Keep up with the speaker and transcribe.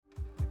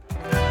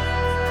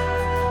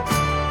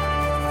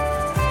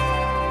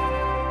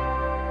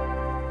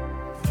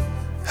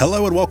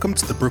Hello and welcome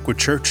to the Brookwood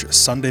Church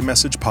Sunday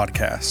Message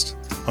Podcast.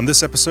 On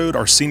this episode,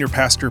 our senior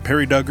pastor,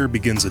 Perry Duggar,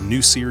 begins a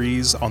new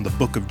series on the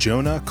book of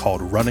Jonah called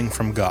Running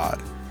from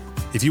God.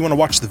 If you want to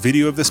watch the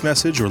video of this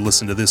message or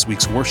listen to this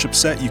week's worship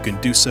set, you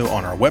can do so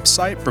on our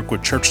website,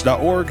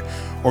 brookwoodchurch.org,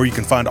 or you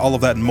can find all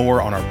of that and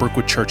more on our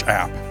Brookwood Church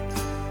app.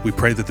 We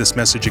pray that this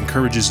message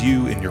encourages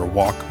you in your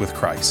walk with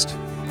Christ.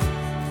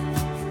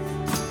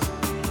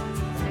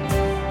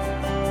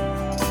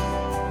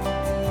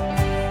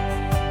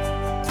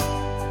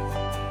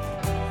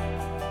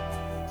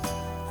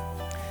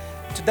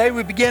 Today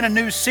we begin a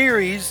new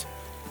series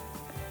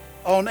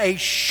on a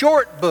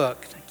short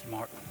book. Thank you,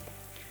 Mark.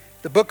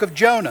 The book of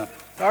Jonah.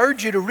 I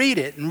urge you to read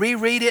it and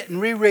reread it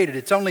and reread it.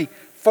 It's only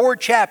 4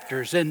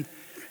 chapters, and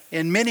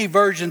in many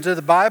versions of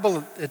the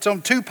Bible, it's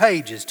on 2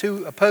 pages,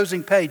 2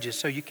 opposing pages,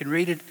 so you can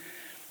read it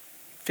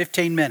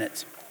 15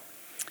 minutes.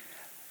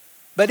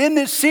 But in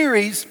this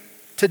series,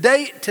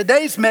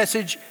 today's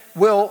message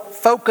will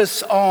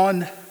focus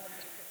on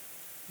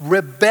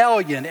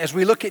rebellion as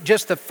we look at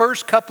just the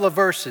first couple of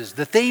verses.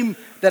 The theme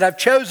that I've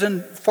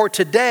chosen for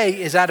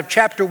today is out of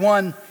chapter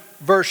 1,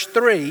 verse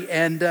 3.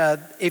 And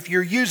if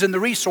you're using the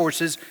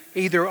resources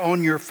either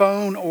on your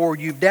phone or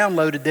you've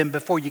downloaded them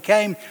before you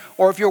came,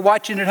 or if you're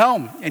watching at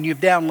home and you've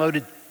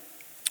downloaded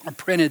or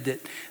printed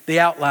the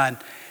outline,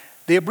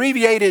 the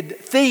abbreviated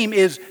theme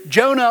is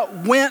Jonah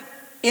went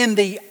in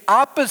the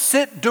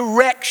opposite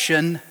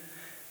direction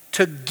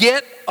to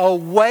get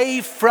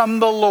away from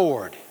the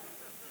Lord.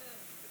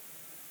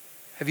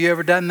 Have you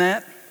ever done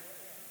that?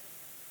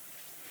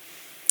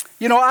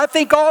 You know, I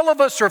think all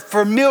of us are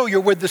familiar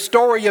with the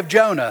story of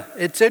Jonah.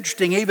 It's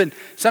interesting, even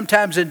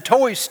sometimes in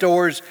toy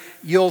stores,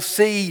 you'll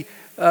see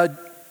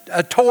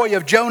a toy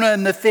of Jonah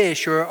and the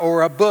fish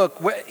or a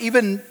book,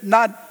 even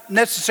not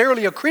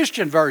necessarily a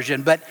Christian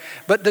version, but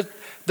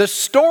the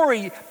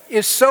story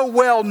is so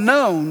well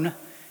known,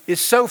 is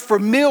so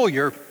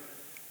familiar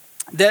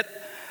that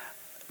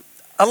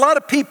a lot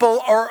of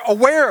people are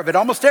aware of it.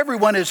 Almost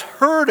everyone has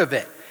heard of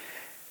it.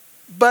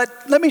 But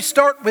let me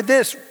start with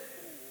this.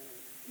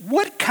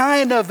 What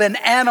kind of an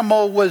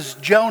animal was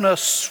Jonah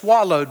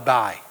swallowed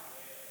by?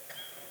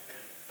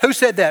 Who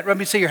said that? Let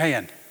me see your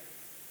hand.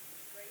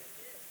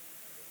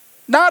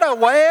 Not a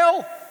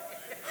whale?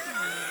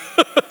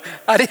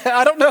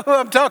 I don't know who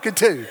I'm talking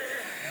to.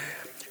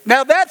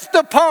 Now that's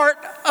the part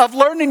of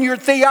learning your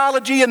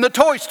theology in the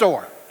toy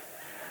store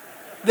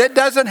that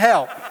doesn't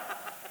help.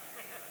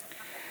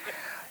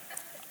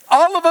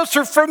 All of us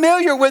are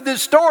familiar with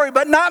this story,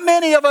 but not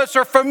many of us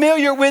are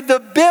familiar with the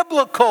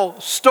biblical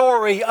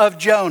story of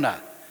Jonah.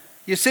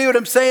 You see what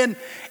I'm saying?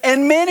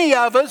 And many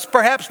of us,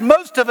 perhaps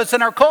most of us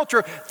in our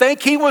culture,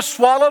 think he was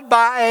swallowed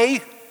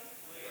by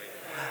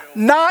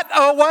not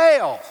a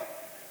whale.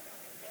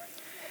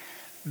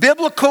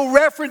 Biblical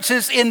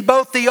references in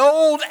both the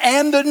Old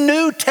and the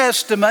New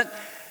Testament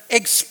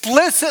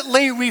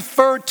explicitly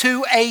refer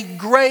to a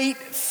great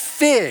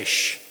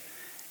fish.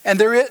 And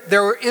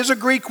there is a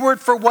Greek word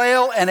for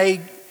whale and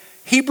a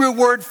Hebrew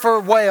word for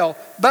whale,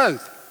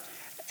 both.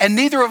 And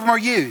neither of them are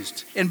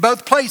used. In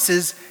both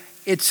places,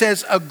 it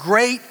says a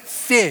great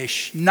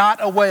fish, not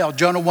a whale.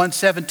 Jonah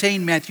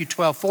 1:17, Matthew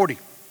 12:40.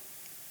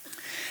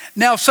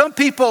 Now, some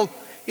people,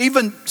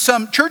 even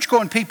some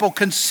church-going people,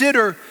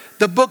 consider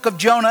the book of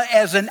Jonah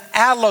as an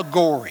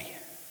allegory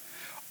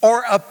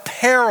or a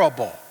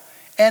parable.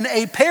 And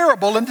a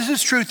parable, and this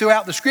is true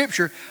throughout the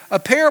scripture, a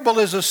parable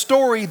is a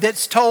story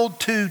that's told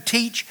to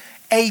teach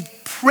a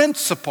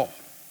principle,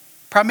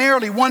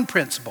 primarily one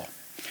principle.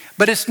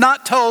 But it's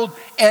not told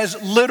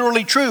as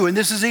literally true. And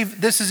this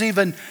is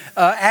even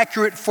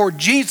accurate for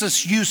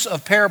Jesus' use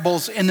of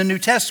parables in the New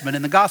Testament,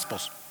 in the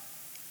Gospels.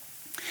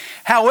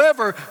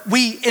 However,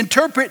 we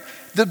interpret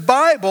the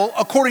Bible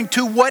according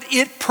to what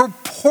it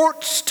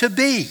purports to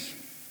be.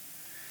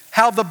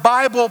 How the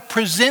Bible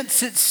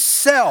presents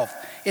itself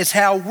is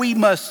how we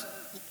must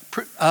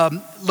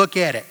look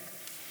at it.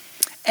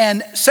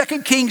 And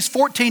 2 Kings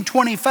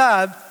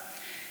 14:25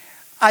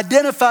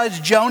 identifies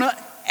Jonah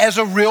as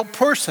a real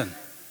person,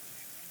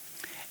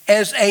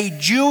 as a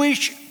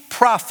Jewish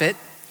prophet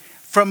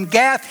from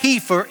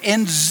Gath-Hepher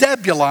in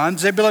Zebulun.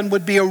 Zebulun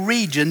would be a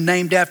region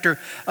named after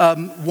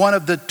one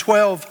of the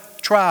 12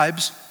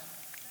 tribes.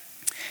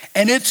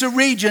 And it's a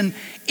region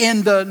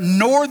in the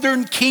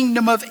northern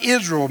kingdom of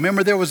Israel.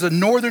 Remember, there was a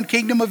northern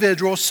kingdom of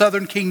Israel,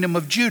 southern kingdom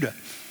of Judah.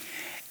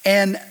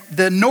 And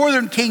the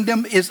northern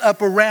kingdom is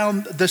up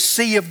around the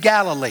Sea of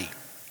Galilee.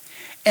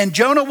 And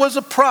Jonah was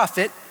a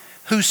prophet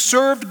who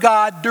served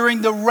God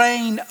during the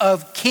reign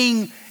of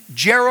King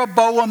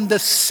Jeroboam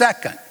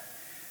II.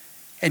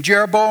 And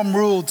Jeroboam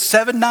ruled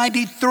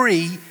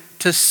 793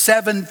 to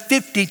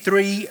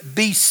 753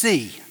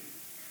 BC.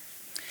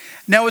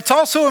 Now, it's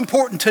also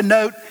important to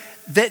note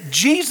that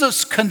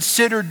Jesus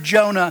considered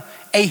Jonah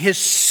a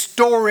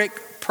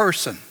historic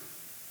person.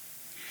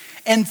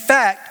 In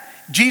fact,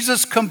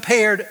 Jesus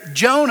compared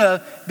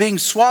Jonah being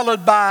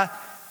swallowed by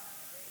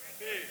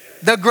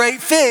the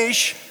great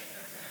fish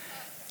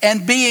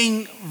and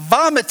being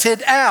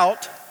vomited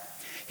out.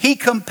 He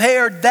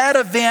compared that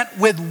event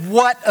with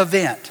what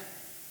event?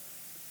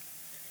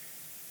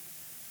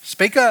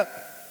 Speak up.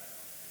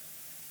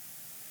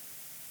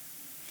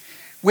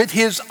 With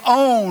his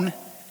own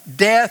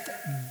death,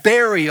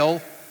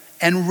 burial,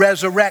 and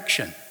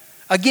resurrection.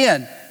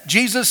 Again,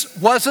 Jesus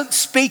wasn't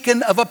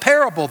speaking of a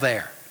parable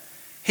there.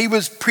 He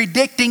was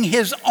predicting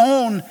his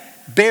own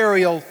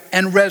burial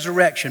and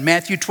resurrection.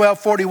 Matthew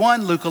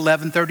 12:41, Luke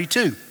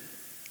 11:32.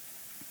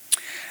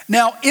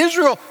 Now,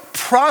 Israel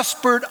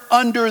prospered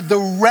under the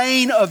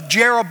reign of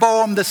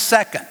Jeroboam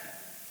II.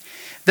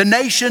 The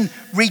nation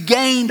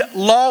regained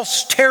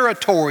lost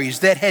territories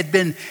that had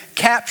been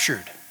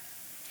captured.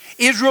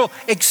 Israel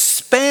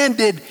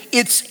expanded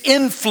its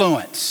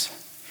influence.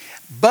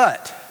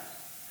 But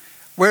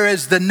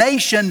whereas the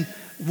nation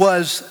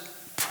was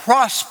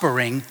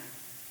prospering,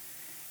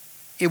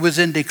 it was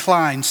in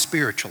decline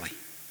spiritually.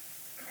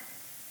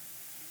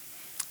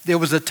 It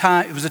was a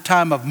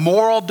time of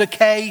moral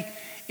decay.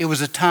 It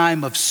was a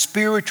time of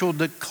spiritual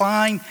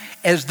decline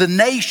as the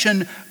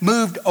nation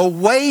moved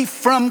away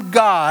from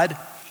God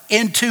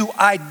into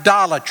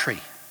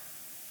idolatry.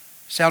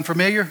 Sound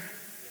familiar?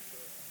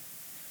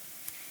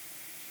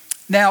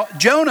 Now,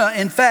 Jonah,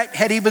 in fact,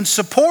 had even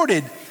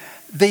supported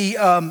the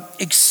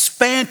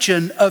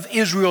expansion of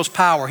Israel's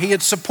power. He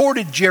had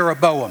supported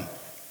Jeroboam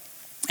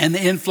and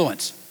the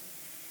influence.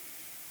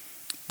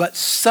 But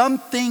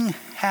something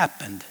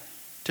happened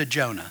to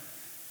Jonah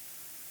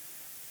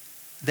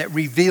that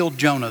revealed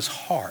Jonah's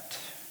heart.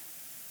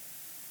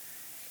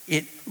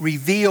 It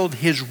revealed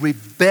his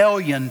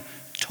rebellion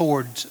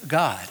towards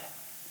God.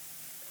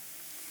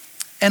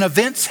 And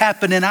events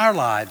happen in our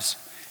lives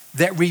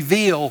that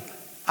reveal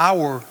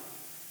our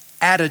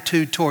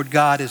attitude toward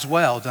God as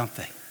well, don't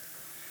they?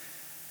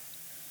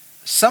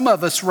 Some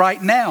of us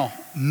right now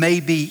may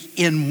be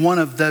in one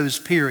of those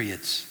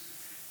periods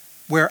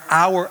where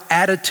our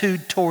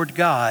attitude toward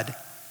God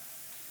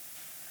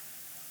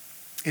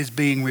is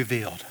being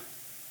revealed.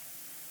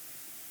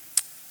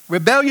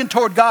 Rebellion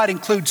toward God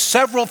includes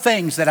several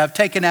things that I've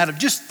taken out of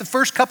just the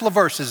first couple of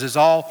verses is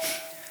all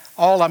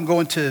I'm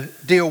going to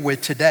deal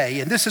with today.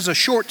 And this is a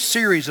short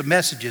series of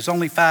messages,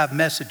 only 5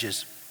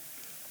 messages.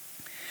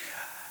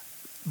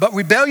 But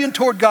rebellion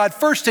toward God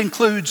first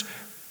includes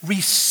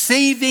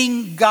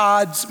receiving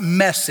God's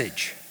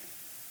message.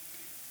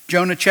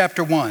 Jonah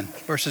chapter 1,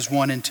 verses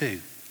 1 and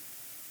 2.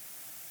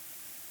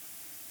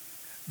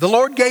 The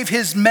Lord gave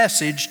his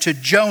message to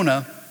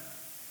Jonah,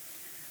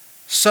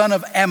 son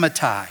of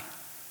Amittai.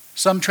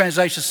 Some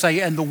translations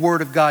say, and the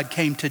word of God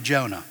came to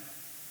Jonah.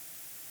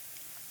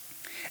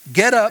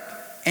 Get up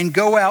and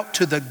go out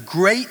to the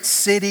great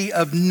city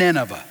of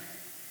Nineveh.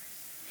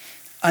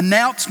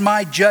 Announce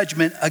my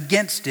judgment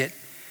against it,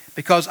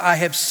 because I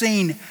have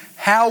seen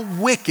how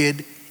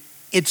wicked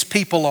its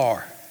people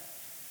are.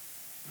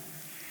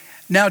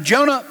 Now,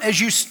 Jonah, as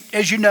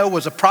you know,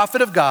 was a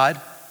prophet of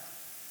God.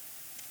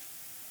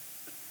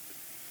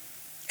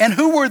 And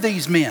who were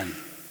these men?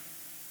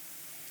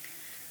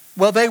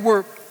 Well, they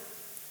were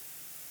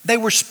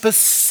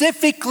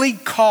specifically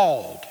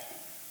called.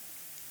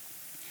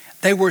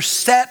 They were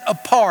set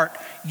apart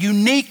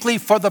uniquely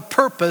for the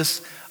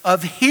purpose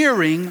of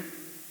hearing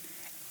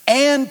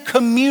and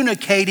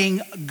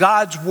communicating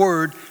God's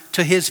word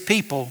to his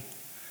people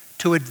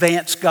to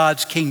advance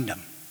God's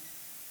kingdom.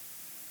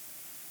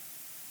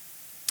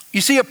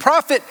 You see, a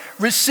prophet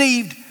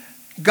received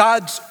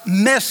God's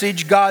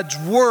message, God's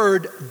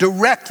word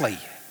directly.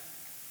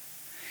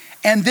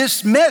 And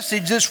this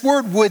message, this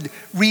word would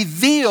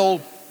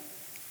reveal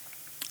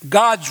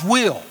God's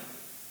will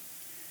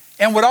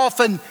and would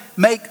often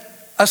make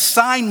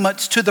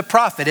assignments to the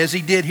prophet, as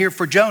he did here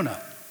for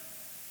Jonah.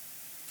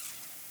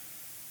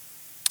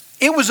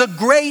 It was a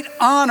great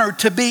honor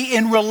to be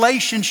in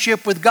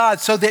relationship with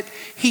God so that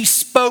he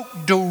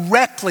spoke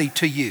directly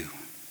to you.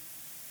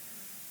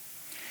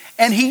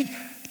 And he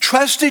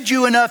trusted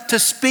you enough to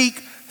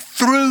speak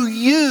through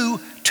you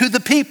to the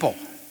people,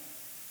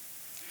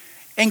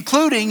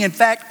 including, in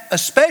fact,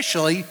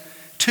 especially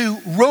to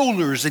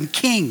rulers and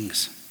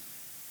kings.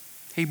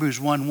 Hebrews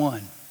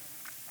 1:1.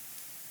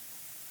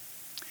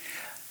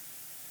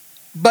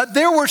 But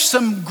there were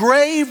some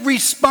grave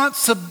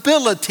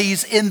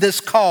responsibilities in this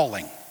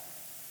calling.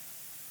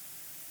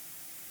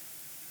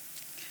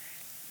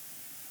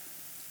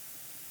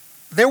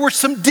 There were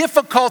some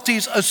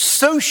difficulties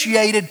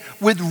associated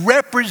with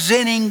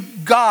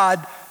representing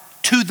God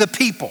to the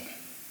people.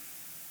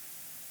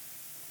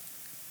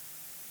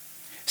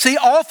 See,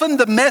 often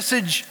the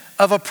message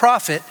of a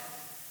prophet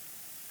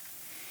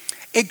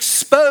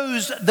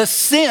exposed the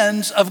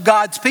sins of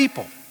God's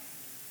people.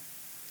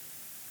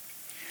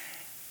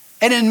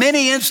 And in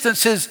many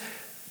instances,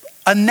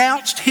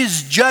 announced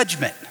his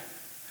judgment.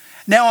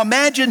 Now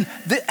imagine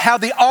how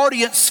the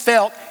audience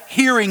felt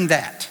hearing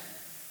that.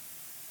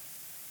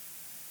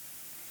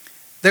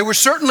 They were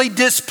certainly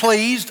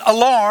displeased,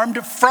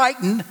 alarmed,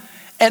 frightened,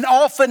 and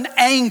often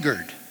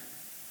angered.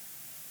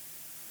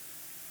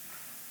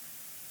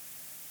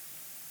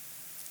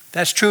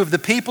 That's true of the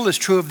people, it's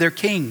true of their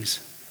kings.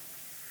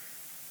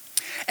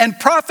 And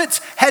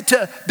prophets had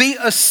to be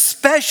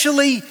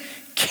especially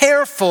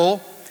careful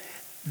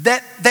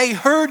that they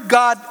heard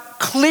God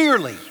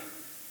clearly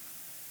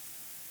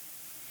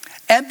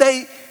and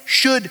they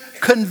should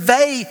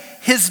convey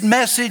his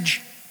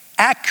message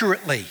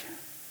accurately.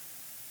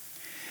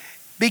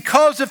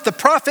 Because if the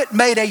prophet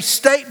made a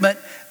statement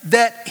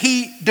that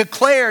he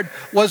declared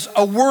was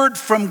a word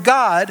from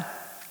God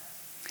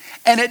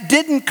and it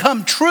didn't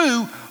come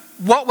true,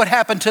 what would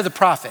happen to the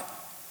prophet?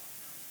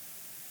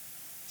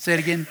 Say it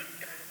again.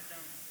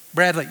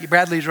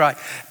 Bradley's right.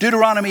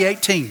 Deuteronomy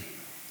 18,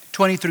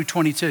 20 through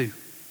 22.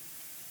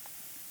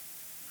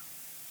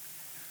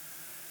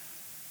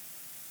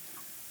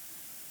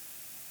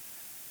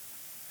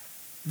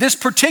 This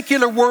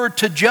particular word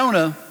to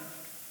Jonah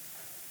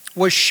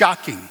was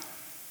shocking.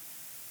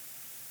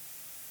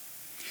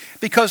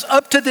 Because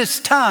up to this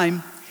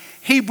time,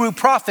 Hebrew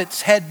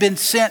prophets had been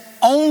sent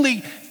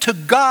only to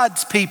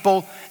God's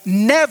people,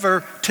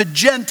 never to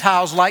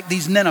Gentiles like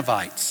these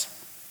Ninevites.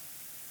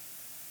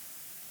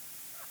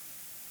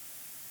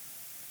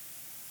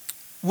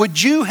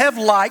 Would you have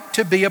liked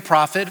to be a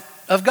prophet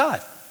of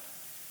God?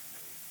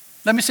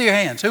 Let me see your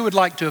hands. Who would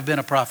like to have been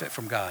a prophet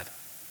from God?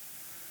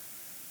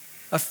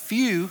 A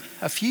few,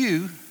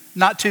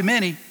 not too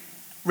many.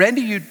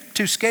 Randy, you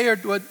too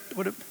scared? What?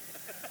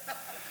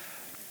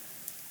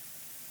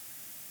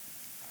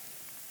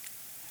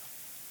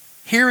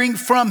 Hearing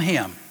from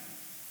him,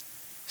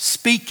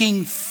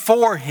 speaking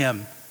for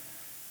him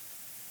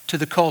to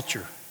the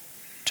culture,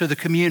 to the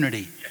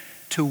community,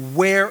 to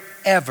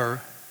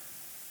wherever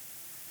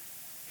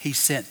he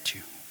sent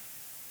you.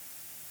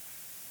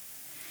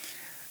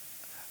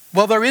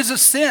 Well, there is a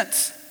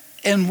sense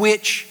in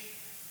which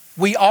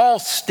we all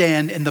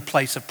stand in the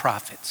place of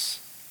prophets.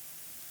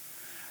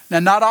 Now,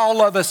 not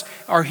all of us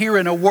are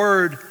hearing a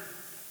word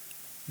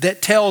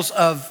that tells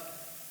of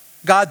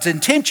God's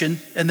intention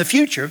in the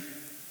future.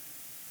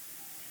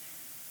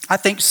 I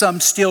think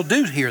some still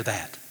do hear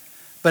that.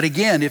 But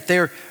again, if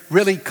they're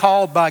really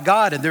called by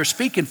God and they're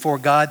speaking for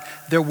God,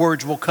 their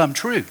words will come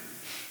true.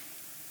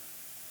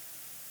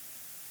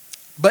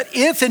 But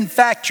if in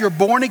fact you're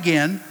born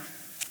again,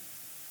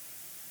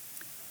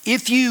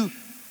 if you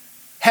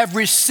have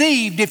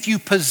received, if you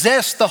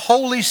possess the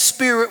Holy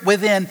Spirit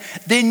within,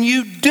 then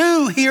you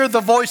do hear the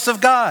voice of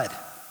God.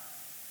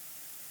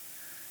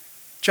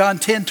 John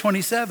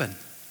 10:27.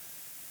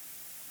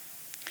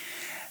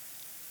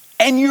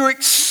 And you're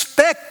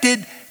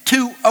expected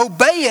to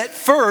obey it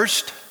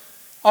first,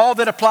 all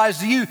that applies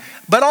to you,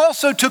 but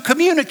also to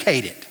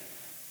communicate it.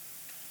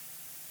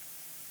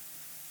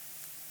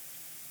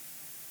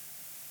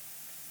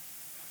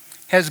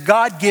 Has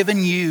God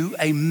given you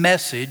a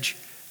message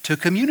to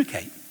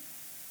communicate?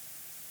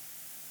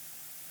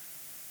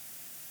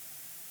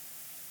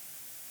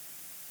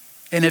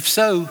 And if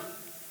so,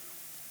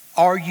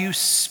 are you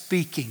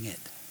speaking it?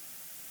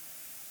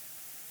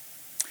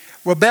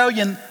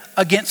 Rebellion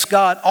against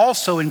God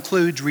also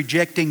includes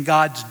rejecting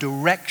God's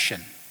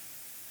direction.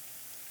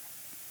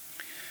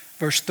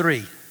 Verse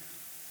 3.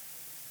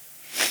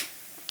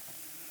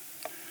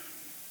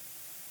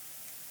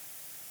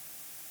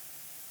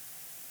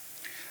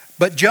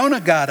 But Jonah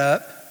got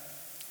up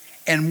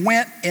and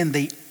went in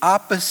the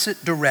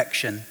opposite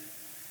direction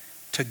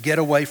to get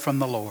away from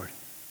the Lord.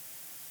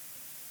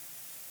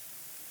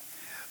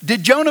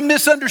 Did Jonah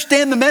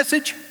misunderstand the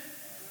message?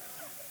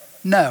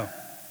 No.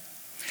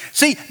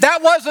 See,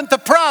 that wasn't the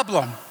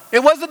problem. It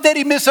wasn't that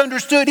he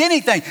misunderstood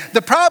anything.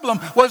 The problem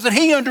was that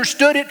he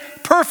understood it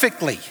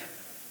perfectly.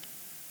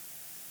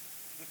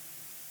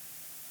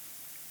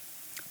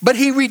 But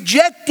he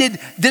rejected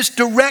this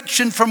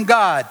direction from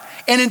God.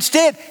 And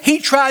instead, he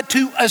tried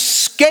to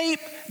escape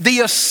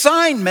the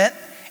assignment.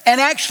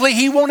 And actually,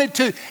 he wanted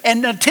to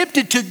and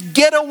attempted to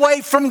get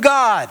away from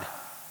God.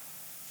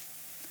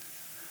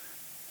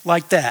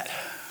 Like that.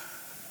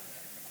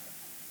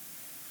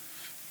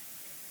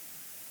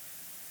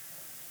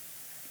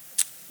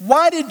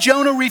 Why did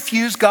Jonah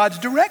refuse God's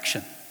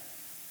direction?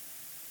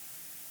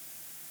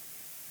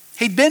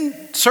 He'd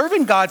been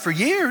serving God for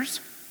years.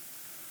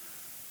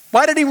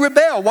 Why did he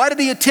rebel? Why did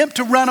he attempt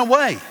to run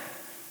away?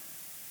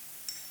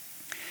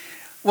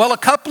 Well, a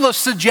couple of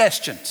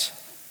suggestions.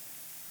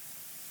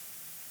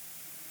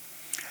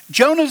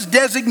 Jonah's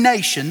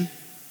destination,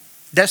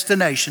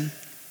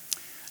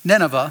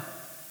 Nineveh,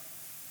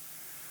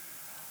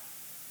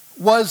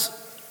 was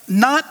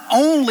not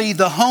only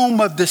the home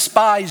of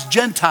despised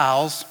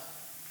Gentiles,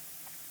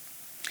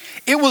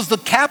 it was the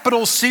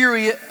capital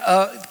city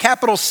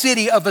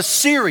of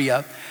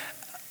Assyria,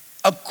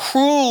 a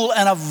cruel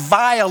and a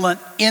violent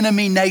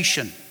enemy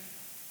nation.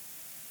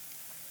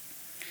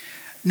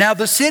 Now,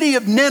 the city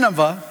of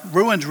Nineveh,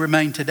 ruins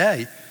remain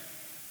today,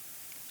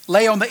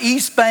 lay on the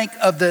east bank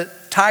of the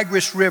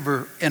Tigris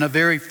River in a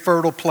very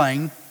fertile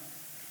plain.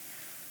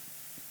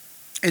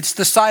 It's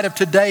the site of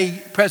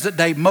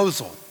present-day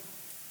Mosul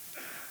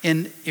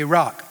in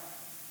Iraq.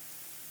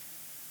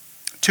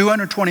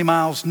 220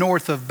 miles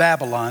north of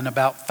Babylon,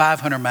 about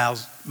 500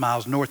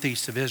 miles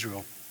northeast of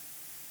Israel.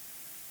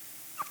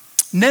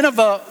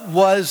 Nineveh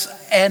was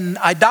an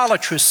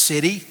idolatrous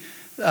city.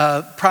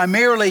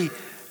 Primarily,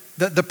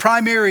 the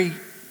primary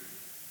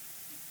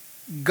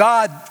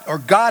god or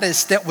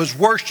goddess that was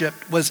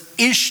worshipped was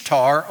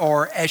Ishtar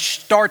or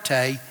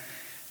Ashtarte,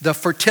 the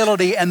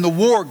fertility and the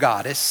war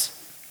goddess.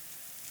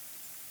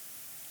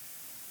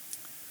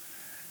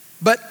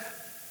 But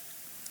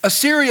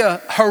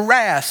Assyria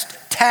harassed,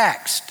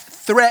 taxed,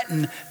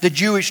 threatened the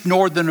Jewish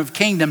northern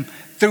kingdom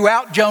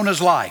throughout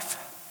Jonah's life.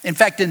 In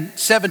fact, in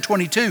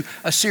 722,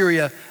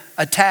 Assyria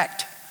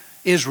attacked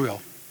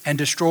Israel and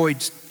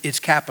destroyed its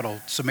capital,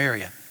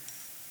 Samaria.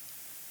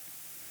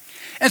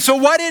 And so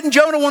why didn't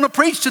Jonah want to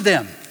preach to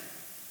them?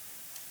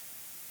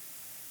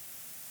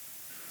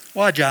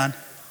 Why, John?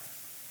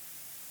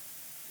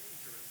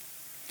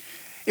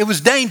 It was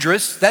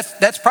dangerous.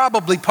 That's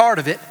probably part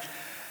of it.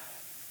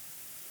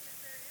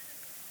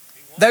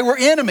 They were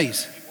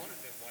enemies.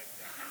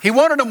 He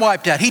wanted them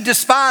wiped out. He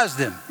despised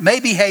them,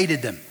 maybe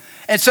hated them.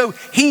 And so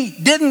he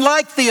didn't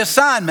like the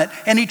assignment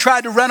and he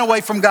tried to run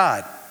away from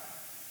God.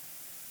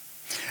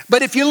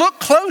 But if you look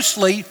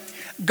closely,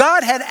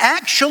 God had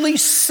actually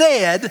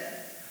said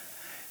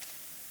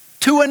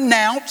to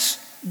announce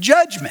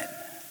judgment.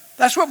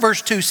 That's what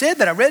verse 2 said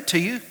that I read to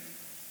you.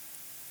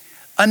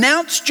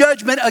 Announce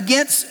judgment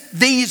against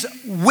these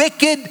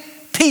wicked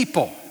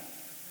people.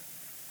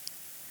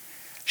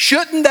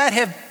 Shouldn't that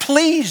have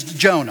pleased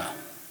Jonah?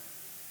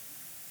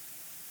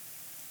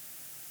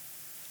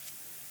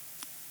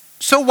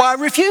 So why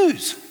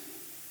refuse?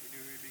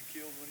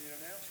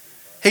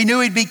 He knew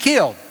he'd be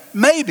killed.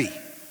 Maybe.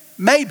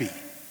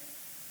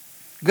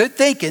 Good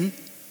thinking.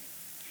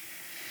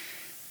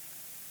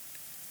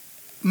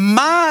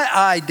 My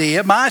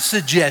idea, my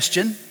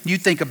suggestion, you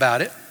think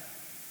about it.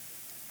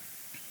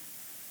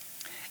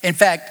 In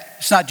fact,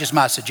 it's not just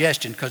my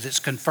suggestion because it's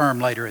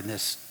confirmed later in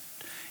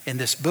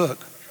this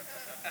book.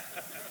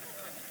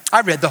 I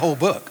read the whole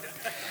book.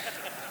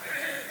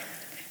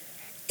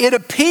 It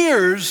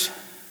appears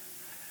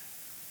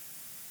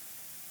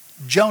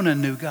Jonah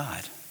knew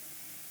God.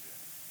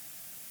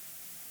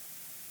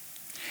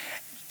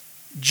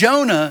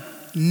 Jonah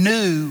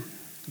knew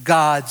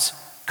God's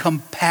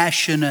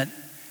compassionate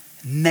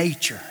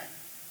nature.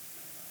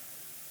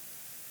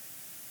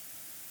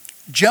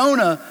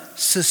 Jonah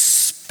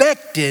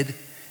suspected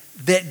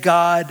that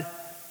God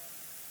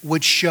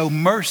would show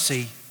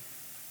mercy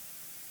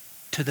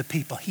to the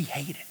people he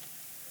hated.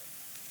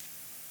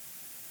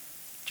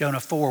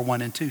 Jonah 4,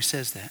 1 and 2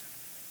 says that.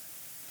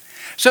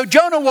 So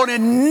Jonah wanted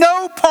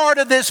no part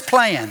of this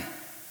plan.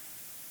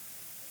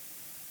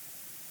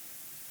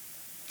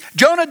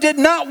 Jonah did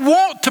not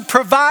want to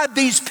provide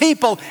these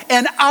people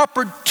an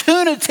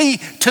opportunity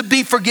to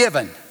be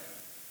forgiven.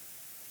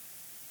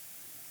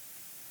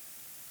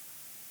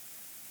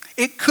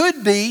 It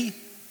could be,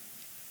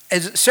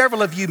 as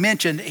several of you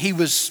mentioned, he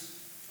was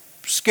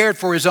scared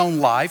for his own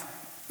life.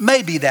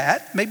 Maybe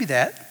that.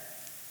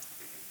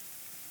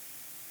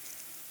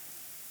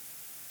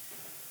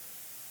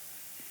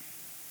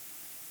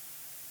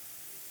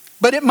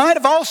 But it might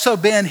have also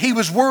been he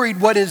was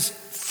worried what his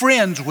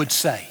friends would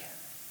say.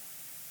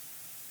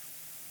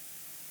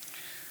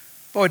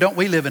 Boy, don't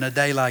we live in a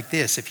day like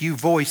this. If you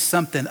voice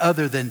something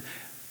other than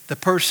the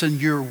person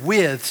you're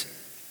with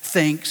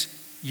thinks,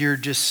 you're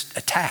just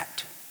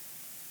attacked.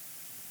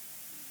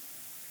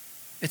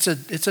 It's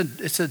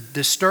a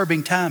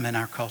disturbing time in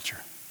our culture.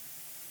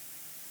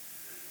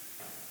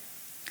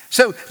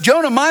 So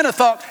Jonah might have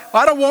thought,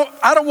 I don't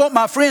want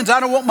my friends, I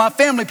don't want my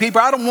family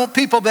people, I don't want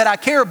people that I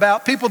care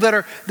about, people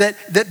that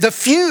the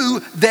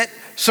few that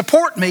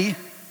support me.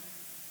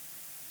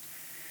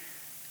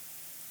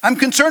 I'm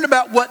concerned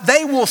about what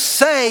they will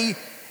say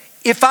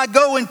if I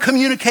go and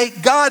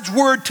communicate God's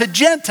word to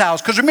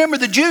Gentiles. Because remember,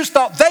 the Jews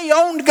thought they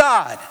owned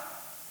God.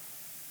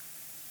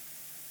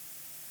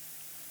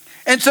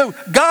 And so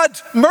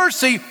God's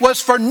mercy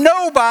was for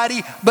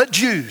nobody but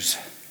Jews.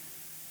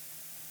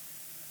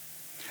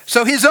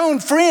 So his own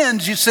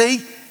friends, you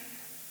see,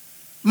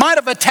 might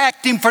have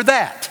attacked him for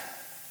that.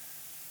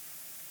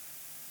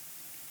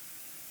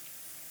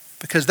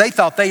 Because they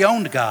thought they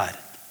owned God.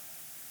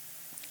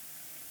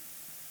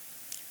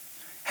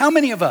 How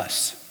many of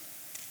us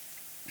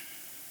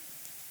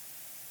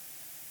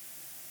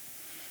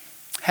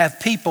have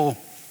people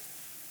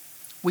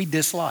we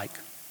dislike?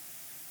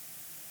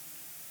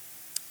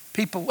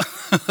 People,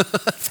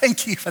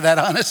 thank you for that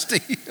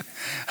honesty.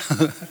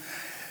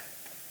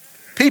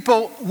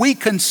 People we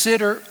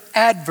consider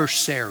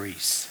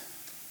adversaries.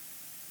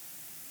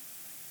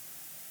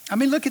 I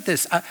mean, look at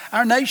this.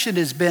 Our nation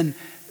has been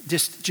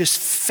just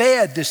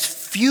fed this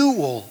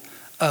fuel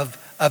of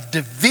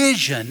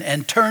division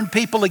and turned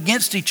people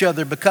against each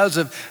other because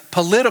of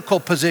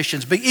political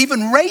positions, but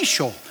even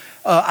racial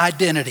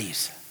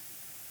identities.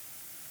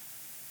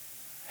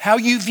 How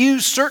you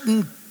view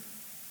certain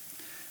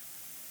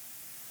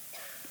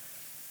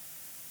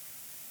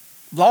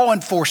law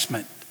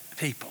enforcement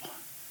people.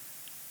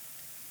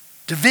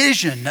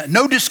 Division,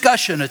 no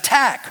discussion,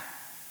 attack.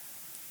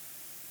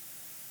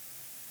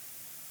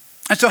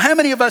 And so how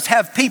many of us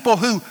have people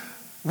who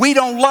we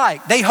don't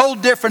like? They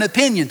hold different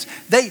opinions.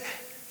 That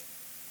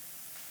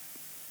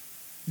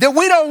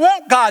we don't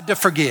want God to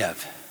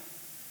forgive.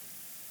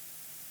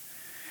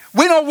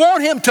 We don't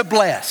want him to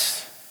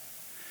bless.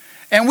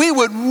 And we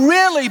would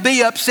really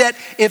be upset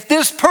if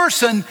this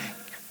person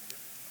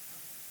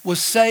was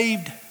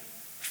saved,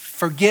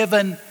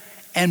 forgiven,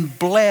 and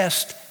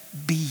blessed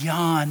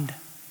beyond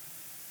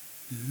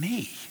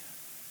me.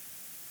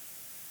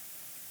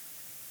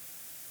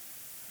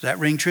 Does that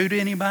ring true to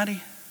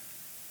anybody?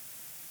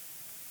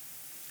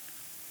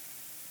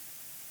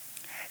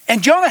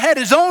 And Jonah had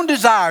his own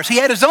desires. He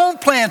had his own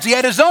plans. He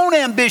had his own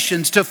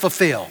ambitions to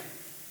fulfill.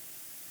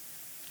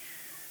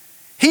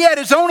 He had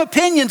his own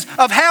opinions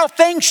of how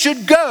things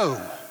should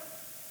go.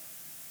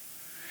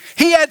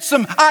 He had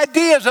some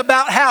ideas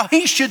about how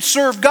he should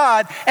serve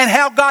God and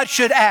how God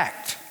should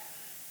act.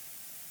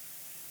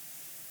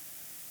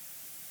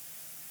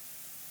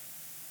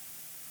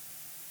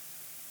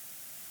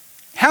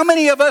 How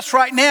many of us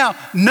right now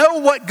know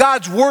what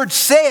God's Word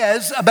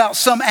says about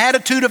some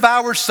attitude of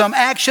ours, some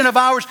action of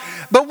ours,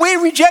 but we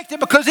reject it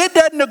because it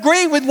doesn't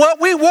agree with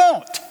what we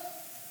want?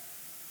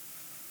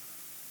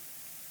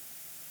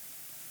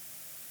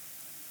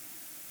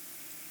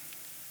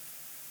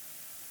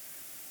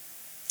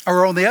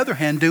 Or on the other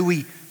hand, do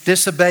we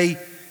disobey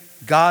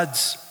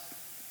God's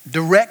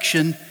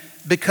direction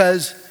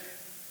because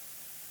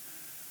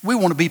we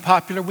want to be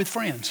popular with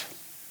friends?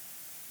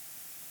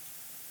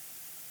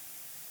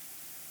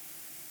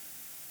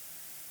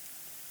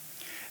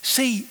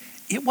 See,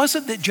 it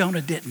wasn't that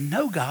Jonah didn't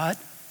know God.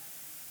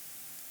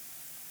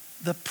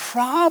 The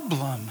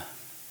problem,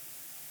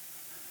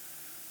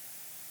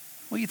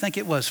 what do you think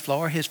it was,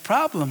 Flora? His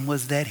problem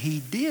was that he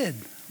did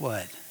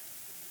what?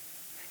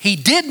 He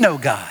did know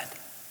God.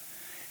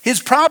 His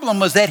problem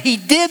was that he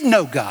did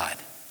know God.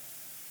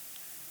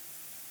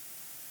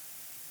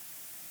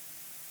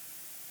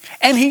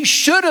 And he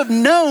should have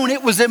known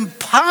it was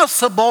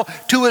impossible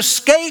to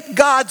escape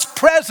God's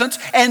presence,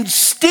 and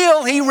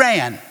still he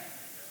ran.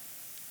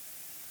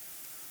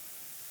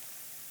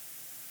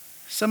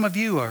 Some of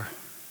you are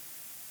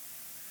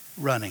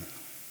running.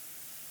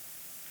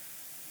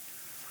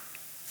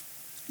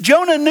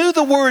 Jonah knew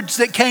the words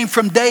that came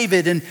from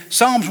David in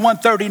Psalms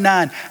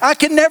 139. I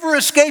can never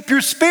escape your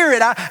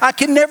spirit. I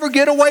can never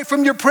get away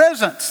from your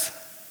presence.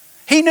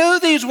 He knew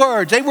these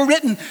words. They were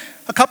written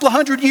a couple of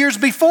hundred years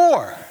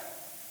before.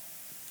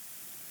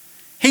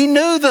 He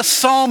knew the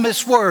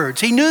psalmist's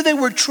words. He knew they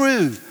were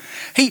true.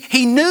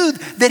 He knew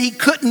that he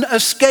couldn't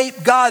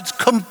escape God's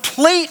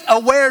complete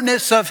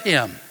awareness of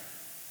him.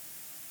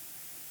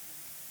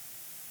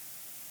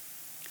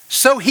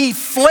 So he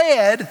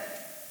fled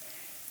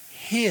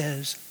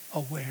his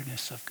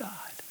awareness of God.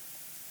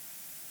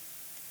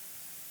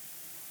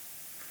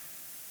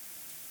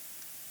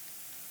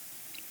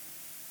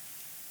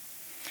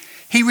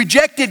 He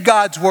rejected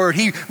God's word.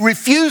 He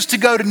refused to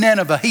go to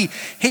Nineveh.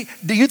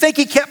 Do you think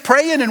he kept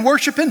praying and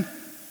worshiping?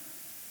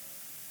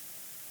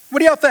 What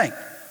do y'all think?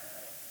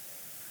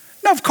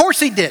 No, of course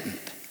he didn't.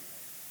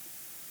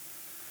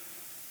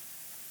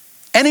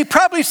 And he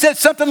probably said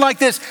something like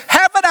this: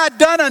 haven't I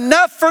done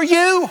enough for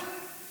you?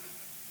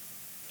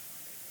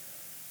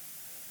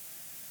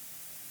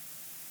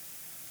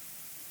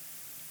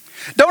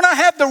 Don't I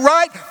have the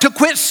right to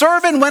quit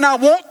serving when I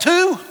want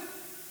to?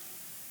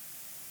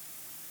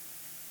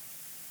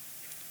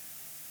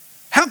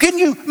 How can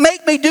you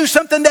make me do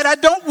something that I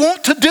don't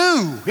want to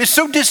do? It's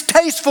so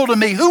distasteful to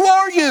me. Who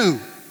are you?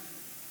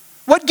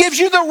 What gives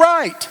you the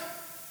right?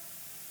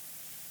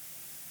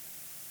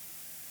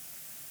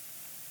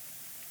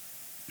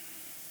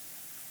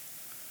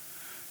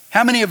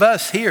 How many of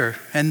us here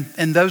and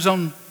those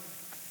in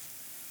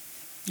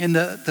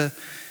the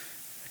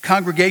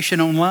congregation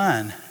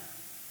online,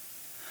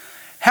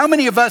 how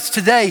many of us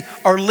today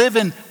are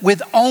living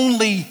with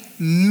only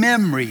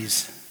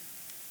memories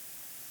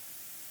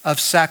of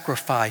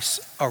sacrifice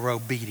or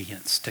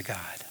obedience to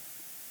God?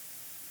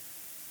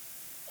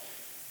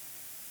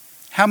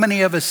 How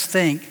many of us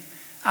think,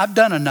 I've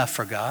done enough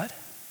for God.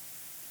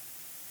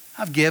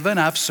 I've given,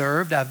 I've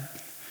served,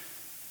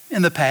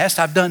 in the past,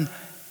 I've done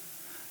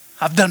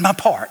my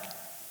part.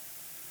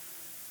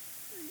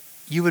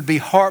 You would be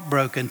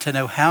heartbroken to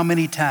know how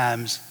many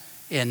times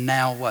in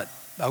now,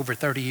 over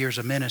 30 years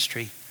of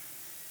ministry,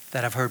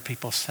 that I've heard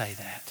people say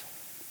that.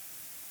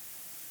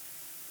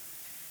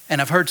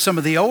 And I've heard some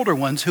of the older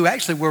ones who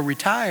actually were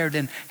retired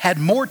and had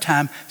more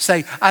time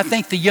say, I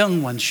think the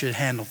young ones should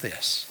handle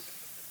this.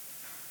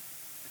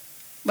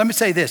 Let me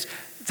say this.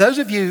 Those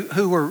of you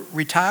who were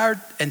retired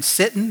and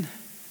sitting,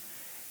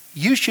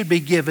 you should be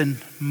given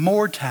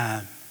more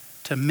time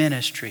to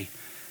ministry,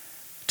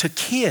 to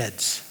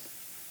kids,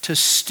 to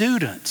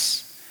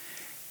students.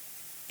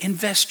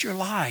 Invest your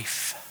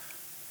life.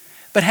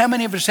 But how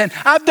many of us are saying,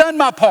 I've done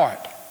my part.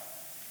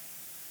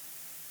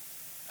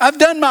 I've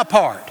done my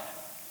part.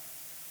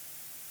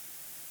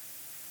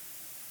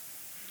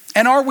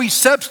 And are we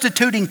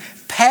substituting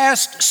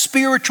past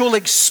spiritual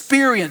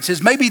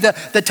experiences? Maybe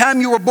the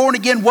time you were born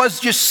again was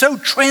just so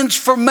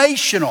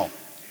transformational.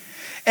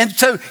 And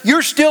so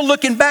you're still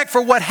looking back for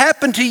what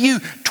happened to you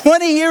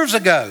 20 years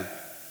ago.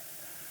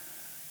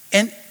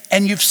 And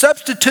you've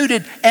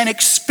substituted an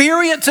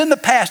experience in the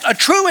past, a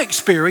true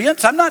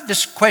experience. I'm not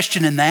just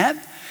questioning that.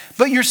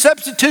 But you're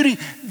substituting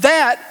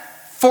that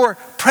for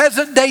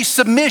present day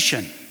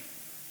submission.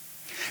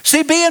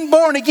 See, being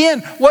born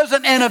again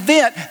wasn't an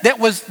event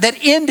that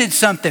ended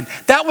something.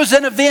 That was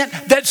an event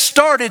that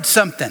started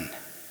something.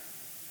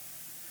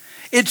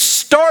 It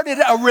started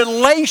a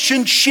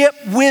relationship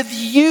with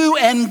you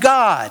and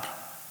God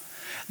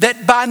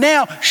that by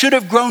now should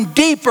have grown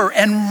deeper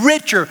and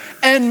richer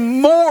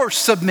and more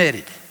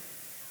submitted.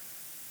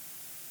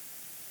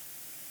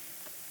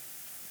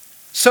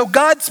 So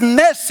God's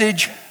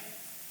message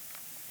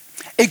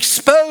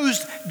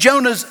exposed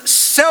Jonah's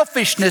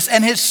selfishness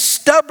and his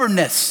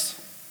stubbornness.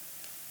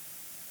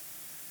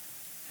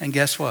 And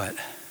guess what?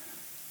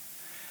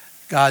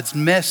 God's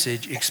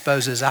message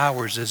exposes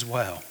ours as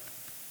well.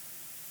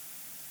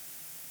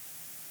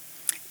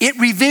 It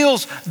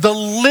reveals the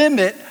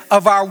limit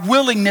of our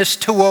willingness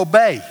to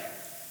obey.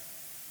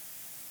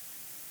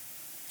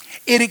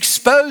 It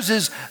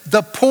exposes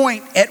the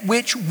point at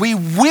which we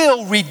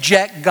will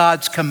reject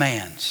God's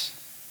commands,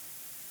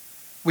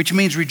 which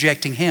means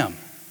rejecting Him.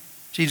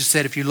 Jesus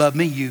said, if you love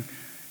me, you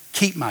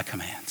keep my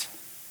commands.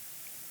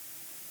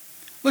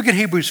 Look at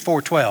Hebrews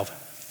 4:12.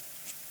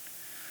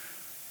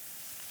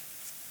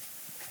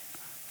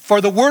 For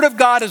the word of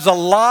God is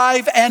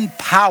alive and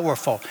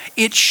powerful.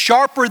 It's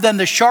sharper than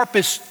the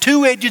sharpest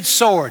two-edged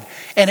sword,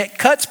 and it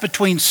cuts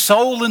between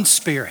soul and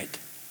spirit,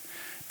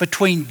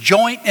 between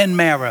joint and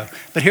marrow.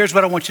 But here's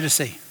what I want you to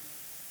see.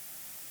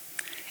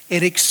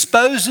 It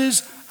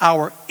exposes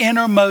our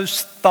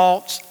innermost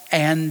thoughts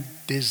and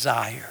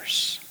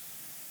desires.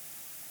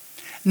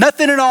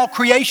 Nothing in all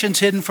creation's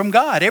hidden from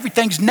God.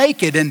 Everything's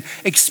naked and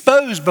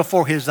exposed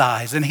before His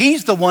eyes, and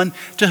He's the one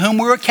to whom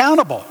we're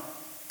accountable.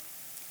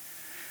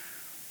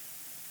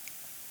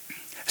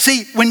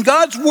 See, when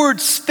God's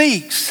word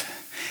speaks,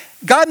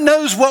 God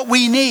knows what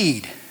we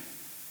need.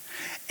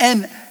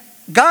 And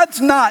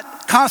God's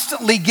not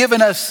constantly giving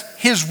us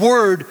His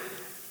word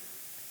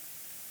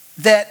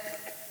that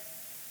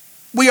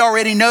we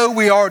already know,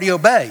 we already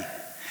obey.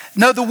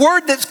 No, the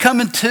word that's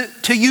coming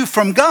to you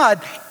from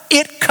God,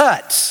 it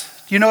cuts.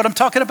 You know what I'm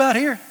talking about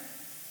here?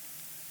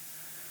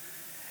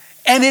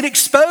 And it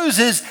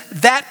exposes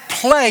that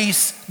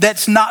place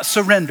that's not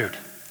surrendered.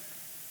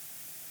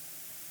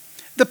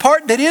 The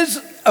part that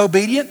is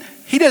obedient,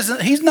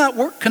 he's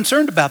not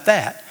concerned about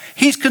that.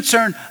 He's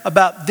concerned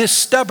about this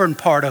stubborn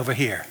part over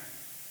here.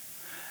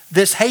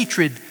 This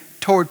hatred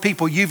toward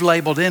people you've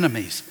labeled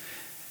enemies.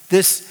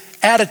 This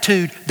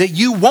attitude that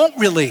you won't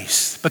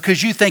release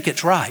because you think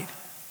it's right.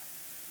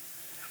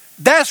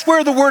 That's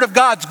where the word of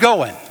God's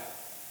going.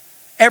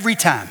 Every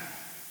time.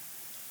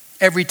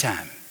 Every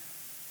time.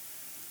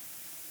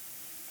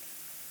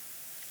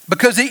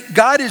 Because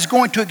God is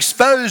going to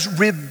expose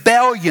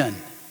rebellion,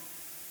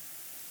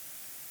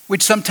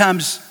 which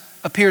sometimes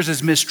appears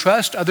as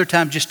mistrust, other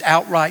times just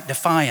outright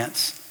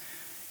defiance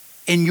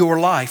in your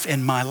life,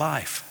 in my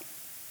life.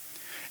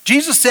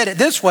 Jesus said it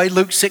this way,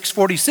 Luke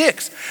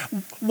 6:46.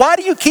 Why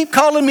do you keep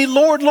calling me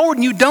Lord, Lord,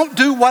 and you don't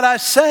do what I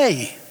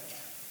say?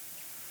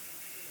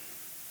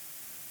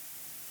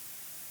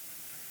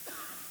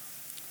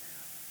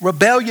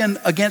 Rebellion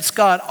against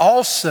God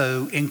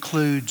also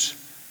includes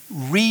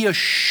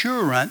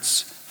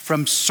reassurance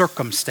from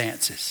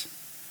circumstances.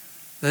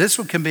 Now, this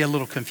one can be a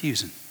little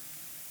confusing.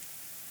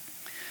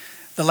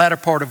 The latter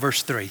part of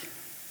verse 3.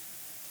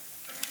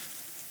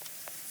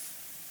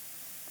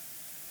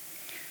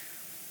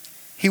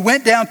 He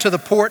went down to the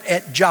port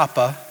at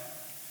Joppa,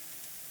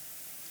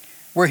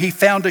 where he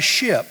found a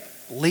ship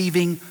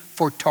leaving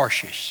for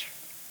Tarshish.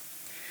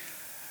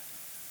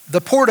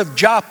 The port of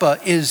Joppa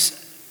is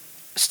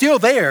still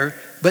there,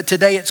 but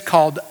today it's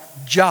called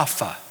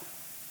Jaffa.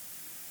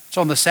 It's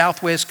on the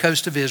southwest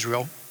coast of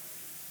Israel.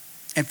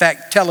 In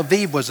fact, Tel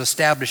Aviv was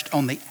established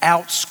on the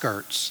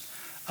outskirts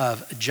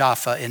of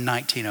Jaffa in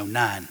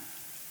 1909.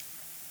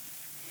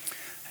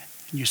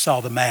 And you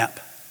saw the map.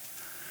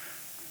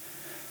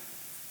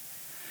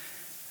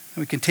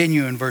 We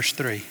continue in verse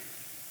 3.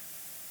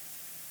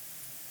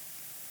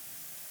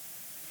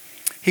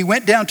 He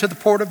went down to the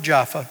port of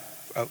Jaffa.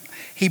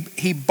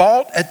 He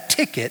bought a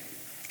ticket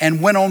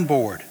and went on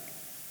board,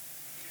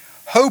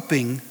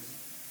 hoping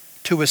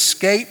to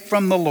escape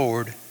from the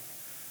Lord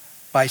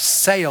by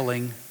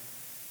sailing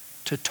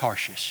to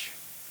Tarshish.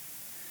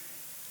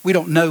 We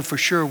don't know for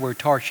sure where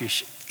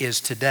Tarshish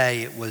is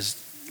today. It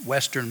was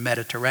Western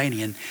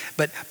Mediterranean,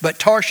 but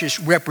Tarshish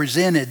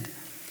represented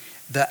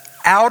the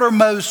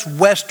outermost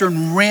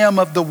western rim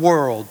of the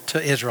world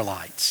to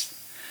Israelites,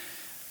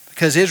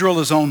 because Israel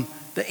is on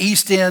the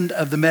east end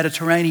of the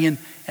Mediterranean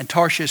and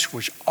Tarshish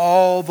was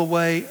all the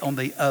way on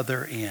the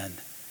other end,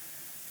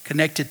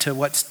 connected to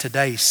what's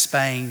today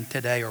Spain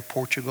today, or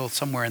Portugal,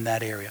 somewhere in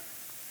that area.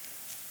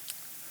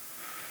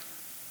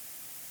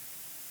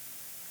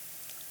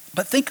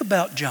 But think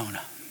about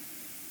Jonah.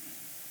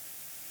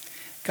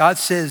 God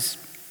says,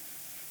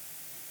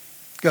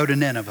 go to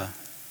Nineveh.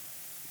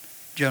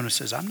 Jonah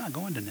says, I'm not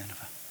going to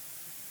Nineveh.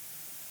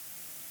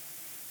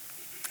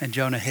 And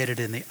Jonah headed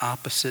in the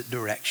opposite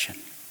direction.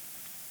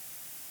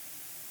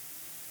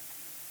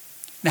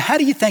 Now, how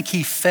do you think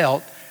he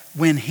felt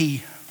when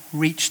he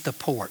reached the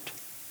port?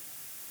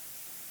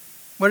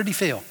 What did he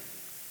feel?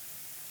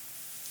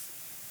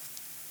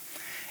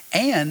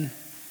 And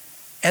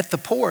at the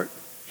port,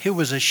 here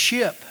was a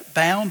ship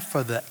bound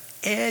for the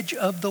edge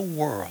of the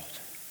world.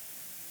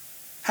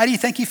 How do you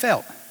think he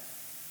felt?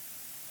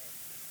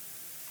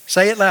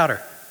 Say it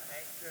louder.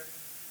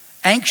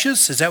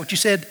 Anxious? Is that what you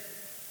said?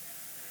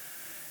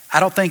 I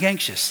don't think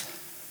anxious.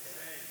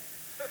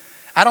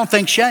 I don't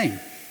think shame.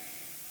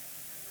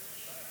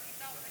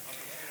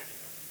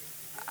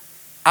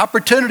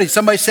 Opportunity.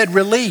 Somebody said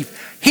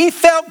relief. He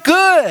felt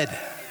good.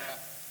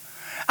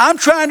 I'm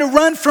trying to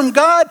run from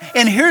God,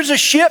 and here's a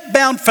ship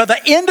bound for the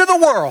end of the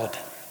world.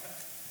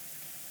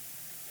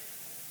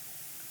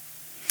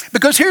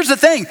 Because here's the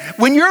thing,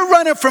 when you're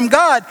running from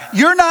God,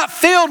 you're not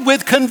filled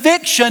with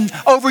conviction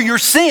over your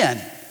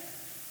sin.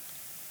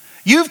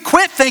 You've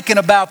quit thinking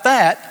about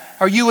that,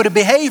 or you would have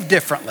behaved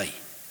differently.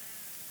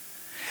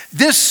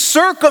 This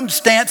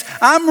circumstance,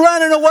 I'm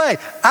running away.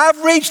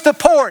 I've reached the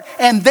port,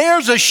 and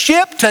there's a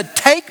ship to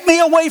take me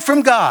away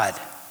from God.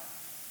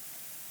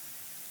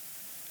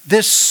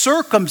 This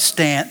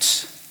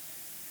circumstance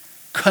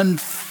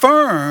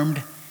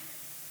confirmed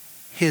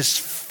his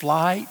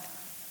flight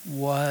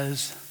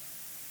was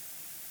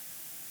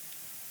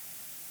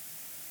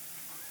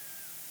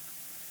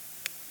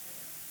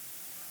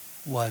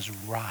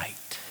right.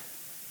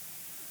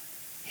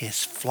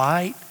 His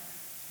flight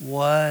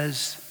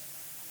was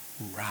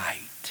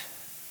right.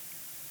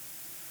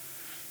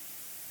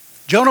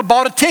 Jonah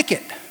bought a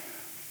ticket.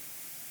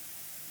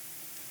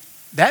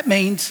 That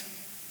means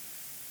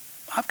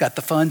I've got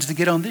the funds to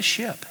get on this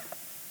ship.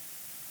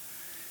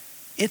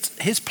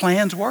 His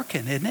plan's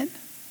working, isn't it?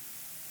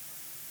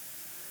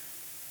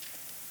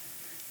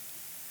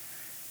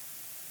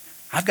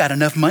 I've got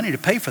enough money to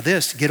pay for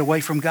this to get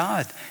away from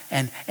God.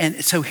 And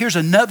so here's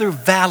another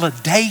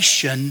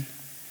validation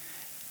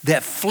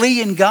that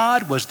fleeing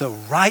God was the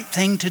right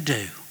thing to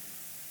do.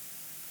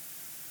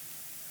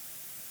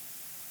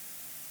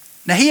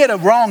 Now, he had a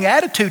wrong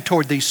attitude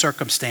toward these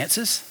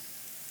circumstances.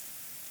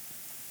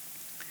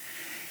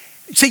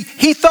 See,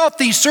 he thought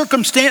these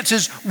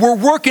circumstances were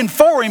working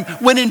for him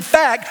when in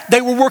fact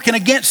they were working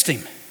against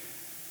him.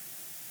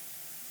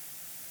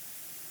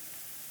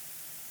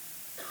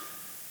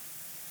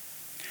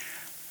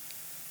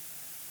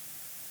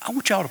 I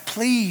want y'all to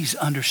please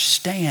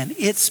understand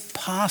it's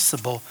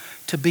possible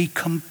to be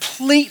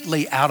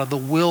completely out of the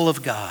will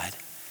of God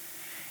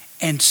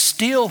and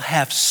still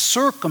have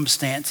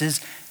circumstances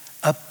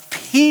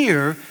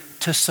appear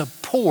to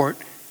support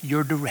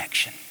your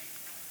direction.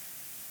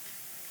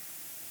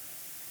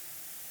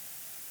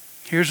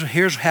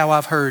 Here's how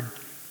I've heard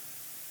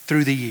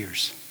through the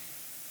years.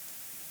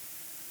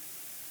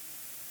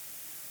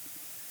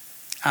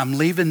 I'm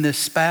leaving this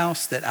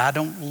spouse that I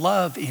don't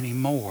love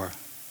anymore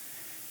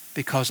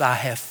because I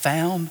have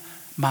found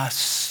my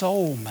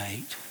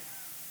soulmate.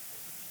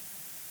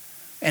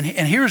 And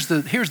here's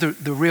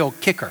the real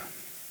kicker.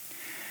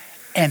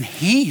 And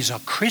he's a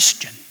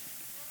Christian.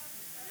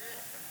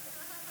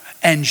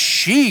 And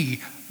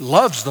she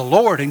loves the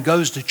Lord and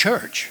goes to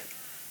church.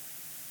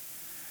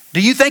 Do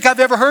you think I've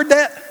ever heard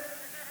that?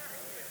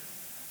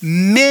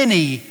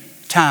 Many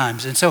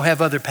times, and so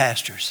have other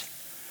pastors.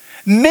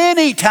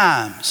 Many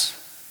times.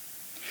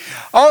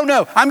 Oh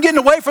no, I'm getting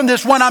away from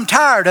this one I'm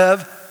tired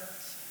of.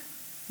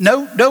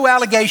 No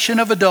allegation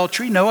of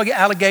adultery, no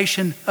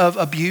allegation of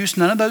abuse,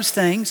 none of those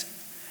things.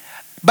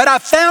 But I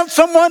found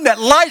someone that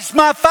lights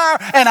my fire,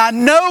 and I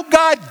know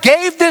God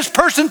gave this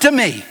person to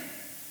me.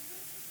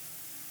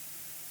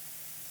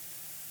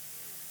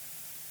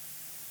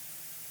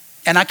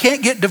 And I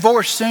can't get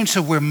divorced soon,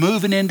 so we're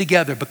moving in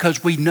together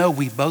because we know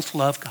we both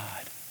love God.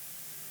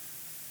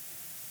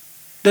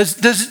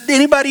 Does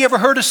anybody ever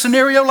heard a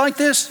scenario like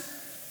this?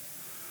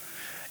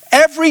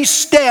 Every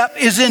step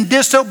is in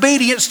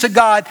disobedience to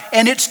God,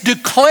 and it's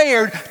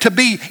declared to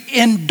be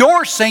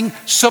endorsing,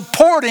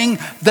 supporting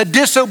the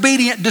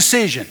disobedient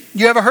decision.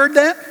 You ever heard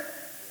that?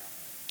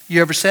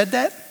 You ever said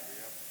that?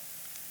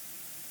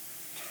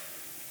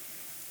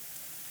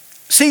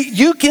 See,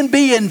 you can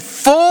be in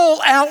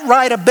full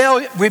outright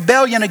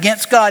rebellion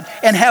against God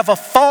and have a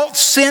false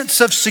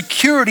sense of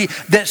security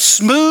that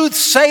smooth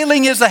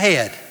sailing is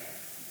ahead.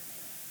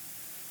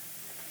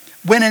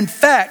 When in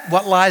fact,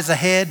 what lies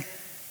ahead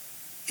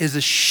is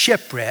a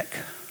shipwreck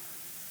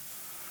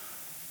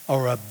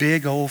or a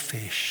big old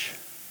fish.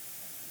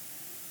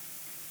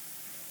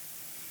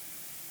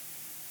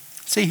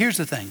 See, here's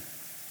the thing.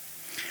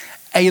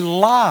 A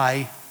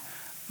lie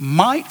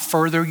might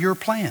further your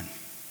plan.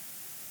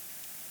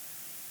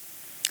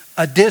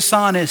 A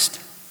dishonest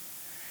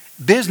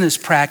business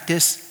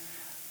practice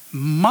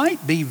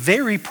might be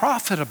very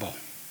profitable.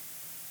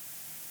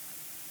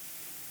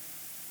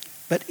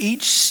 But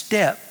each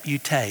step you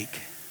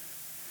take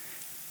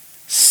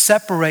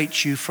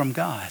separates you from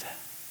God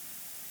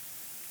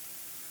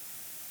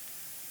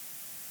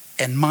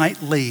and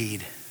might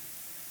lead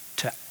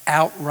to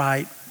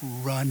outright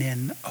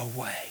running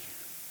away.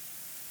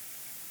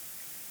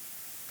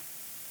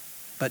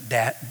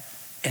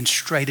 And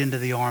straight into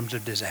the arms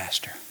of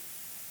disaster.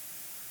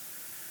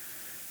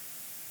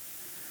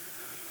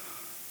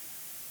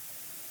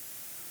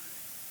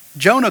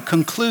 Jonah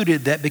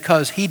concluded that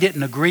because he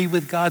didn't agree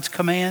with God's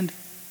command,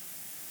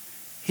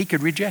 he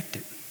could reject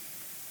it.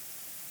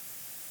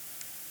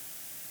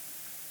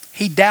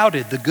 He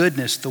doubted the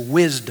goodness, the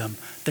wisdom,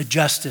 the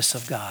justice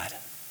of God.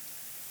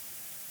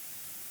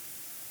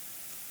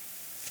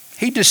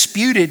 He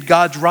disputed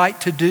God's right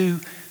to do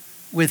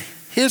with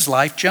his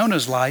life,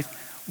 Jonah's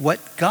life, what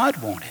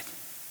God wanted.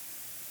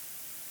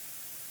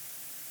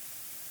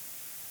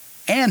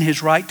 And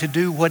his right to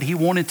do what he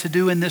wanted to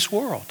do in this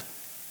world.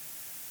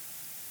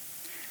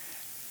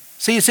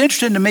 See, it's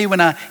interesting to me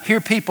when I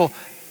hear people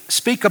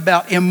speak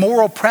about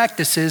immoral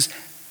practices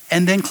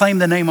and then claim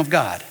the name of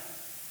God.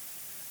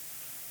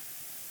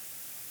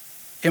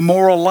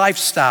 Immoral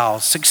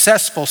lifestyles,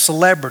 successful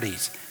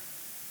celebrities,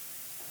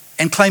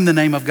 and claim the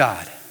name of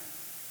God.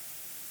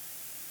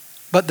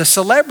 But the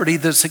celebrity,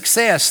 the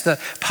success, the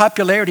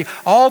popularity,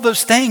 all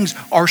those things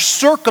are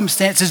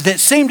circumstances that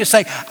seem to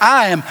say,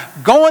 I am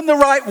going the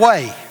right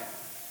way.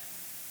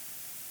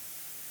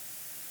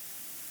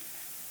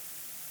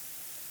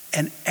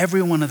 And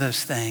every one of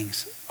those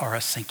things are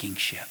a sinking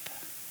ship.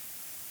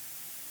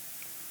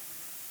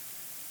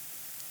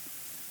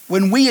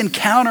 When we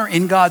encounter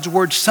in God's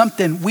word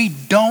something we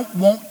don't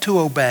want to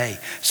obey,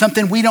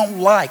 something we don't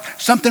like,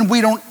 something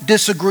we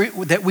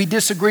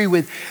disagree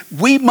with,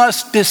 we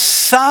must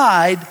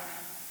decide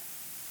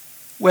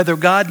whether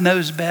God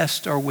knows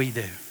best or we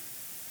do.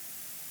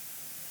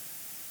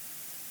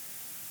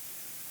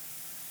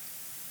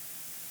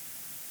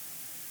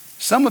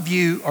 Some of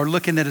you are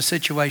looking at a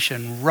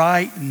situation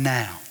right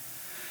now.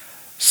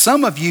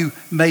 Some of you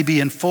may be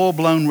in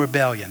full-blown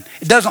rebellion.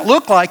 It doesn't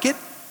look like it.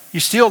 You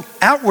still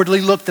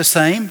outwardly look the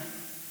same,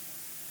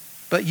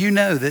 but you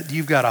know that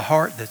you've got a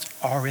heart that's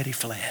already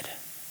fled.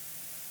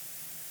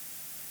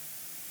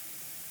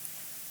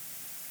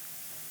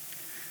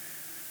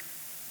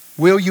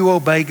 Will you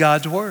obey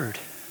God's word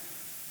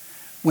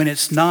when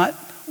it's not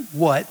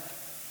what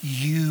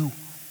you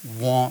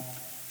want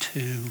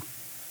to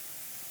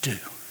do?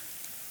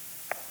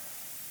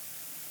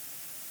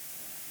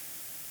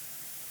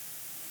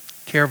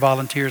 Care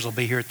volunteers will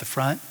be here at the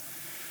front.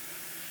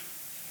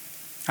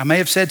 I may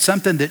have said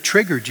something that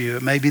triggered you.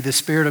 It may be the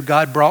Spirit of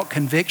God brought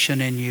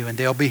conviction in you, and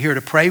they'll be here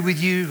to pray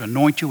with you,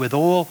 anoint you with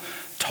oil,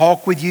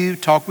 talk with you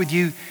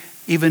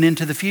even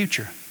into the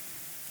future.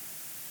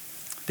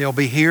 They'll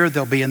be here.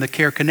 They'll be in the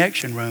Care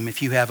Connection room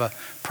if you have a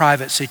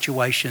private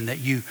situation that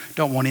you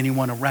don't want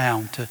anyone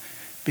around to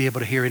be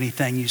able to hear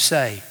anything you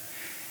say.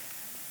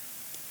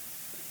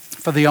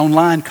 For the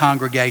online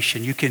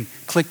congregation, you can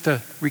click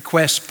the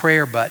request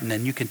prayer button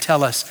and you can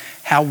tell us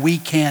how we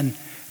can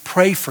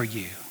pray for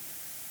you.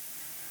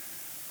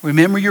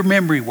 Remember your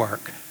memory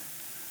work.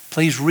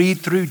 Please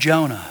read through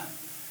Jonah.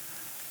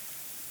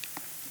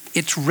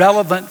 It's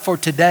relevant for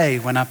today.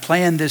 When I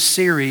planned this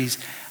series,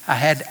 I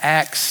had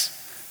Acts.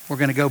 We're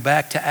going to go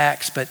back to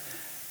Acts, but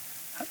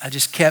I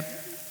just kept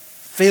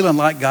feeling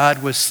like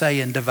God was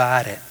saying,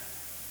 divide it.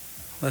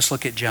 Let's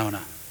look at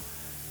Jonah.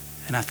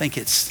 And I think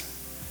it's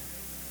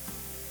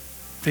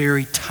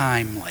very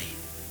timely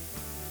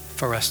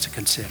for us to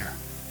consider.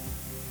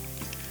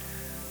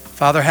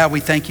 Father, how we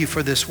thank you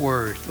for this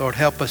word. Lord,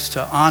 help us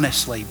to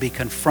honestly be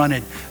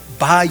confronted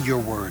by your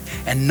word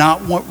and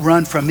not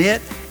run from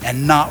it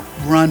and not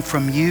run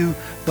from you,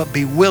 but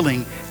be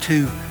willing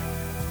to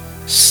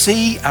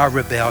see our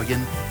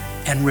rebellion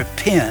and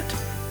repent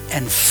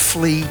and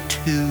flee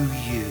to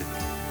you.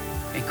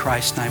 In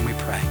Christ's name we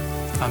pray.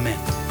 Amen.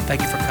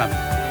 Thank you for coming.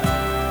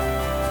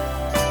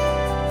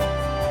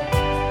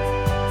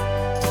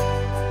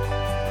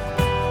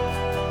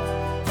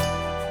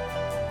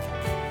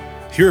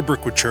 Here at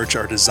Brookwood Church,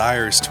 our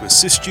desire is to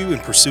assist you in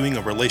pursuing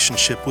a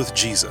relationship with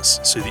Jesus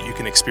so that you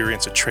can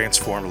experience a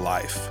transformed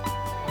life.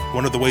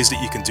 One of the ways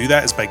that you can do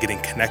that is by getting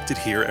connected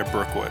here at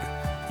Brookwood.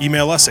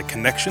 Email us at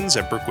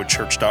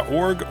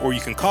connections@brookwoodchurch.org, or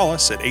you can call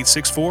us at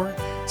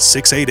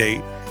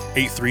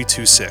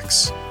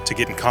 864-688-8326 to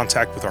get in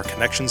contact with our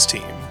Connections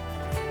team.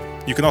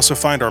 You can also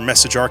find our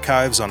message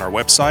archives on our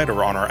website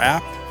or on our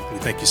app. We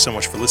thank you so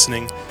much for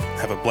listening.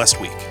 Have a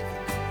blessed week.